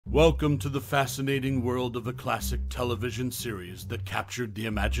Welcome to the fascinating world of a classic television series that captured the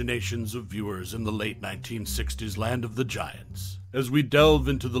imaginations of viewers in the late 1960s Land of the Giants. As we delve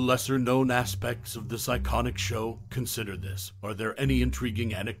into the lesser-known aspects of this iconic show, consider this. Are there any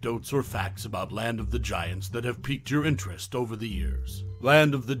intriguing anecdotes or facts about Land of the Giants that have piqued your interest over the years?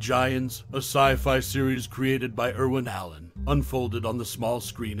 Land of the Giants, a sci-fi series created by Irwin Allen, unfolded on the small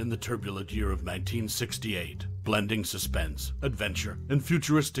screen in the turbulent year of 1968. Blending suspense, adventure, and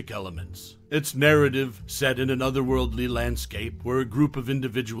futuristic elements. Its narrative, set in an otherworldly landscape where a group of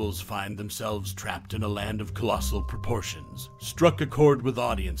individuals find themselves trapped in a land of colossal proportions, struck a chord with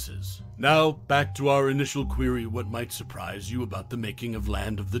audiences. Now, back to our initial query: what might surprise you about the making of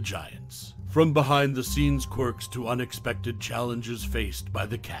Land of the Giants? From behind-the-scenes quirks to unexpected challenges faced by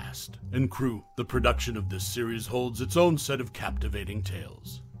the cast and crew, the production of this series holds its own set of captivating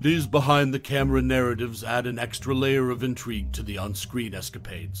tales. These behind-the-camera narratives add an extra layer of intrigue to the on-screen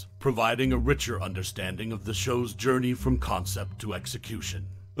escapades, providing a richer understanding of the show's journey from concept to execution.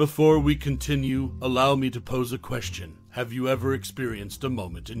 Before we continue, allow me to pose a question. Have you ever experienced a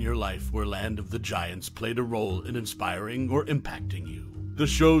moment in your life where Land of the Giants played a role in inspiring or impacting you? The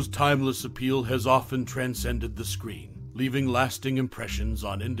show's timeless appeal has often transcended the screen, leaving lasting impressions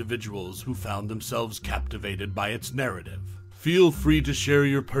on individuals who found themselves captivated by its narrative. Feel free to share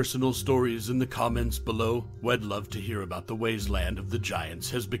your personal stories in the comments below. We'd love to hear about the ways Land of the Giants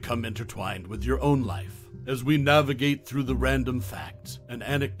has become intertwined with your own life. As we navigate through the random facts and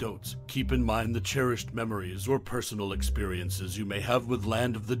anecdotes, keep in mind the cherished memories or personal experiences you may have with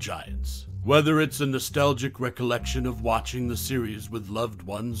Land of the Giants. Whether it's a nostalgic recollection of watching the series with loved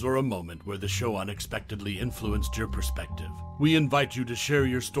ones or a moment where the show unexpectedly influenced your perspective, we invite you to share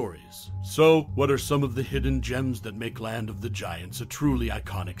your stories. So, what are some of the hidden gems that make Land of the Giants a truly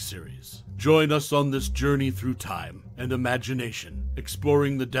iconic series? Join us on this journey through time and imagination,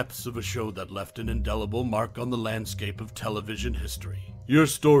 exploring the depths of a show that left an indelible mark on the landscape of television history. Your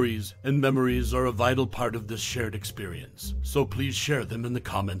stories and memories are a vital part of this shared experience, so please share them in the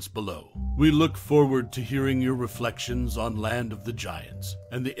comments below. We look forward to hearing your reflections on Land of the Giants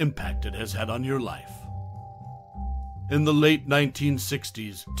and the impact it has had on your life. In the late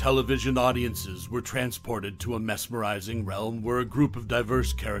 1960s, television audiences were transported to a mesmerizing realm where a group of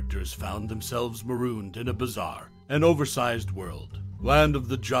diverse characters found themselves marooned in a bizarre and oversized world. Land of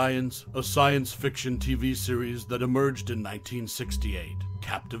the Giants, a science fiction TV series that emerged in 1968,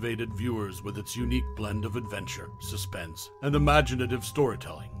 captivated viewers with its unique blend of adventure, suspense, and imaginative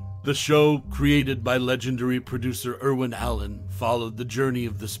storytelling. The show, created by legendary producer Irwin Allen, followed the journey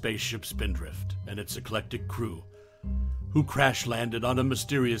of the spaceship Spindrift and its eclectic crew, who crash-landed on a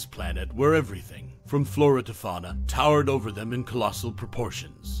mysterious planet where everything, from flora to fauna, towered over them in colossal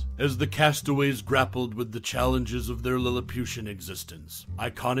proportions. As the castaways grappled with the challenges of their Lilliputian existence,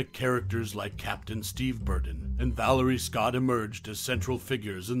 iconic characters like Captain Steve Burton and Valerie Scott emerged as central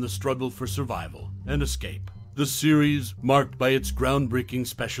figures in the struggle for survival and escape. The series, marked by its groundbreaking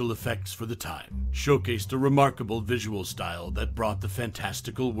special effects for the time, showcased a remarkable visual style that brought the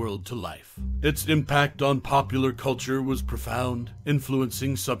fantastical world to life. Its impact on popular culture was profound,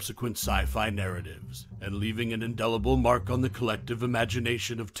 influencing subsequent sci-fi narratives and leaving an indelible mark on the collective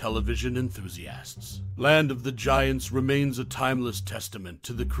imagination of television enthusiasts. Land of the Giants remains a timeless testament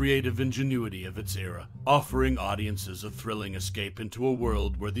to the creative ingenuity of its era, offering audiences a thrilling escape into a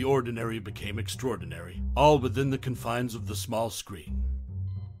world where the ordinary became extraordinary, all within the confines of the small screen.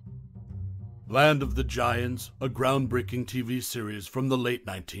 Land of the Giants, a groundbreaking TV series from the late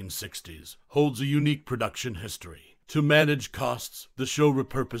 1960s, holds a unique production history. To manage costs, the show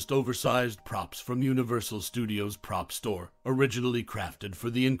repurposed oversized props from Universal Studios' prop store, originally crafted for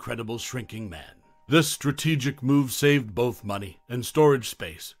the incredible Shrinking Man. This strategic move saved both money and storage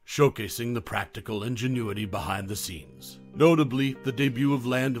space, showcasing the practical ingenuity behind the scenes. Notably, the debut of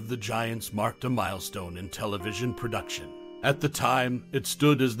Land of the Giants marked a milestone in television production. At the time, it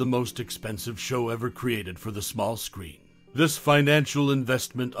stood as the most expensive show ever created for the small screen. This financial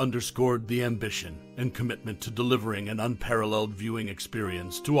investment underscored the ambition and commitment to delivering an unparalleled viewing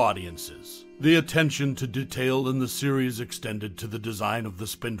experience to audiences. The attention to detail in the series extended to the design of the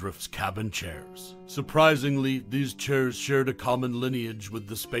Spindrift's cabin chairs. Surprisingly, these chairs shared a common lineage with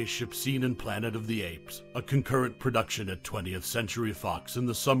the spaceship seen in Planet of the Apes, a concurrent production at 20th Century Fox in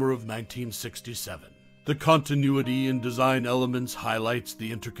the summer of 1967. The continuity in design elements highlights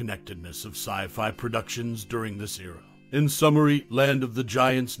the interconnectedness of sci-fi productions during this era. In summary, Land of the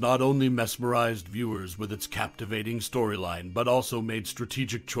Giants not only mesmerized viewers with its captivating storyline, but also made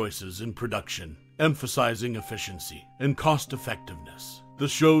strategic choices in production, emphasizing efficiency and cost-effectiveness. The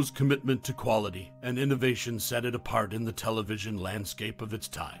show's commitment to quality and innovation set it apart in the television landscape of its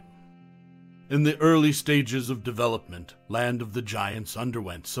time. In the early stages of development, Land of the Giants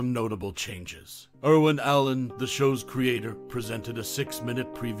underwent some notable changes. Irwin Allen, the show's creator, presented a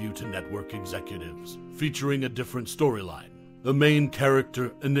 6-minute preview to network executives, featuring a different storyline. The main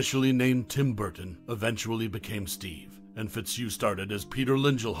character, initially named Tim Burton, eventually became Steve, and Fitzhugh started as Peter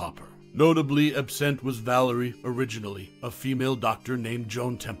Lingelhopper. Notably absent was Valerie. Originally, a female doctor named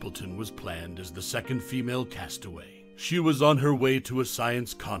Joan Templeton was planned as the second female castaway. She was on her way to a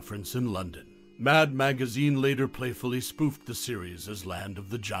science conference in London. Mad Magazine later playfully spoofed the series as Land of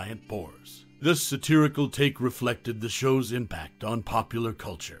the Giant Boars. This satirical take reflected the show's impact on popular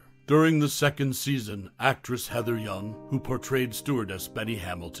culture. During the second season, actress Heather Young, who portrayed stewardess Betty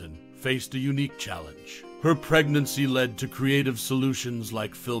Hamilton, faced a unique challenge. Her pregnancy led to creative solutions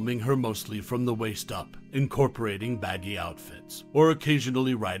like filming her mostly from the waist up, incorporating baggy outfits, or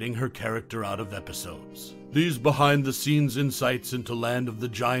occasionally writing her character out of episodes. These behind-the-scenes insights into Land of the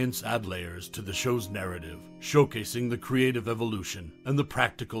Giants add layers to the show's narrative, showcasing the creative evolution and the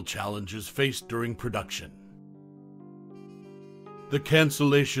practical challenges faced during production. The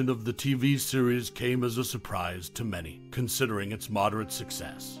cancellation of the TV series came as a surprise to many, considering its moderate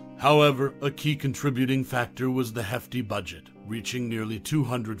success. However, a key contributing factor was the hefty budget, reaching nearly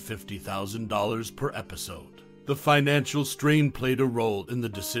 $250,000 per episode. The financial strain played a role in the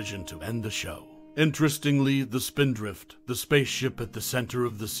decision to end the show. Interestingly, the Spindrift, the spaceship at the center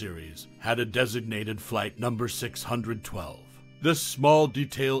of the series, had a designated flight number 612. This small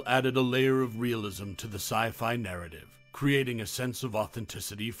detail added a layer of realism to the sci-fi narrative, creating a sense of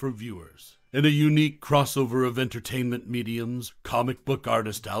authenticity for viewers. In a unique crossover of entertainment mediums, comic book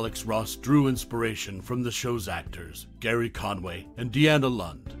artist Alex Ross drew inspiration from the show's actors, Gary Conway and Deanna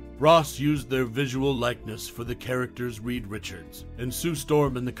Lund. Ross used their visual likeness for the characters Reed Richards and Sue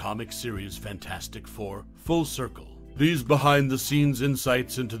Storm in the comic series Fantastic Four: Full Circle. These behind-the-scenes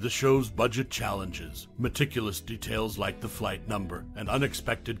insights into the show's budget challenges, meticulous details like the flight number, and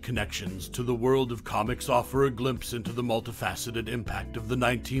unexpected connections to the world of comics offer a glimpse into the multifaceted impact of the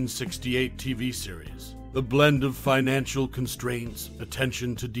 1968 TV series. The blend of financial constraints,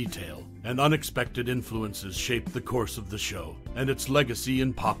 attention to detail, and unexpected influences shaped the course of the show and its legacy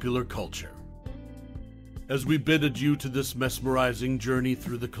in popular culture. As we bid adieu to this mesmerizing journey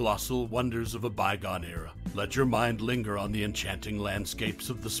through the colossal wonders of a bygone era, let your mind linger on the enchanting landscapes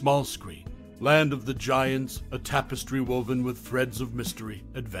of the small screen. Land of the Giants, a tapestry woven with threads of mystery,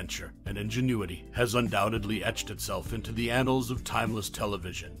 adventure, and ingenuity, has undoubtedly etched itself into the annals of timeless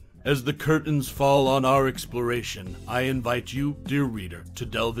television. As the curtains fall on our exploration, I invite you, dear reader, to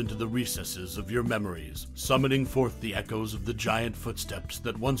delve into the recesses of your memories, summoning forth the echoes of the giant footsteps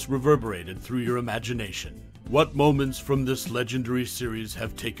that once reverberated through your imagination. What moments from this legendary series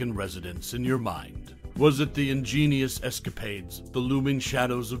have taken residence in your mind? Was it the ingenious escapades, the looming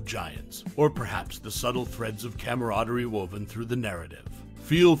shadows of giants, or perhaps the subtle threads of camaraderie woven through the narrative?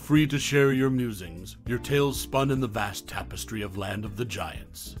 Feel free to share your musings, your tales spun in the vast tapestry of Land of the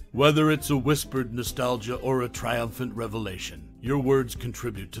Giants. Whether it's a whispered nostalgia or a triumphant revelation, your words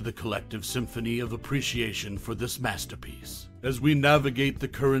contribute to the collective symphony of appreciation for this masterpiece. As we navigate the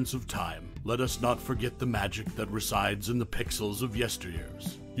currents of time, let us not forget the magic that resides in the pixels of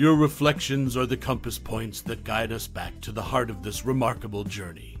yesteryears. Your reflections are the compass points that guide us back to the heart of this remarkable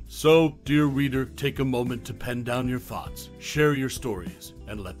journey. So, dear reader, take a moment to pen down your thoughts, share your stories,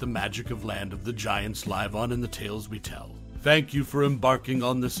 and let the magic of Land of the Giants live on in the tales we tell. Thank you for embarking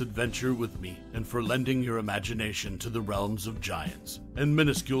on this adventure with me and for lending your imagination to the realms of giants and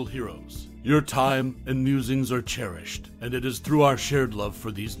minuscule heroes. Your time and musings are cherished, and it is through our shared love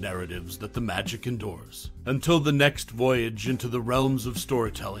for these narratives that the magic endures. Until the next voyage into the realms of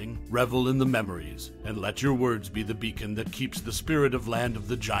storytelling, revel in the memories, and let your words be the beacon that keeps the spirit of Land of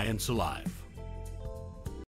the Giants alive.